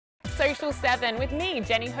Social 7 with me,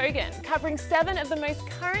 Jenni Hogan, covering 7 of the most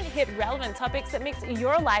current hit relevant topics that mix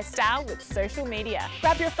your lifestyle with social media.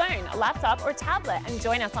 Grab your phone, laptop or tablet and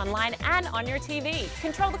join us online and on your TV.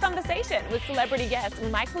 Control the conversation with celebrity guest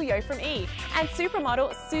Michael Yo from E! And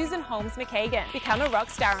supermodel Susan Holmes McKagan. Become a rock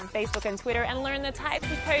star on Facebook and Twitter and learn the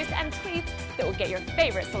types of posts and tweets that will get your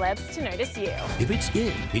favorite celebs to notice you. If it's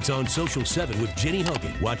in, it's on Social 7 with Jenni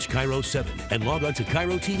Hogan. Watch KIRO 7 and log on to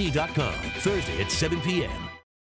KIROTV.com Thursday at 7 p.m.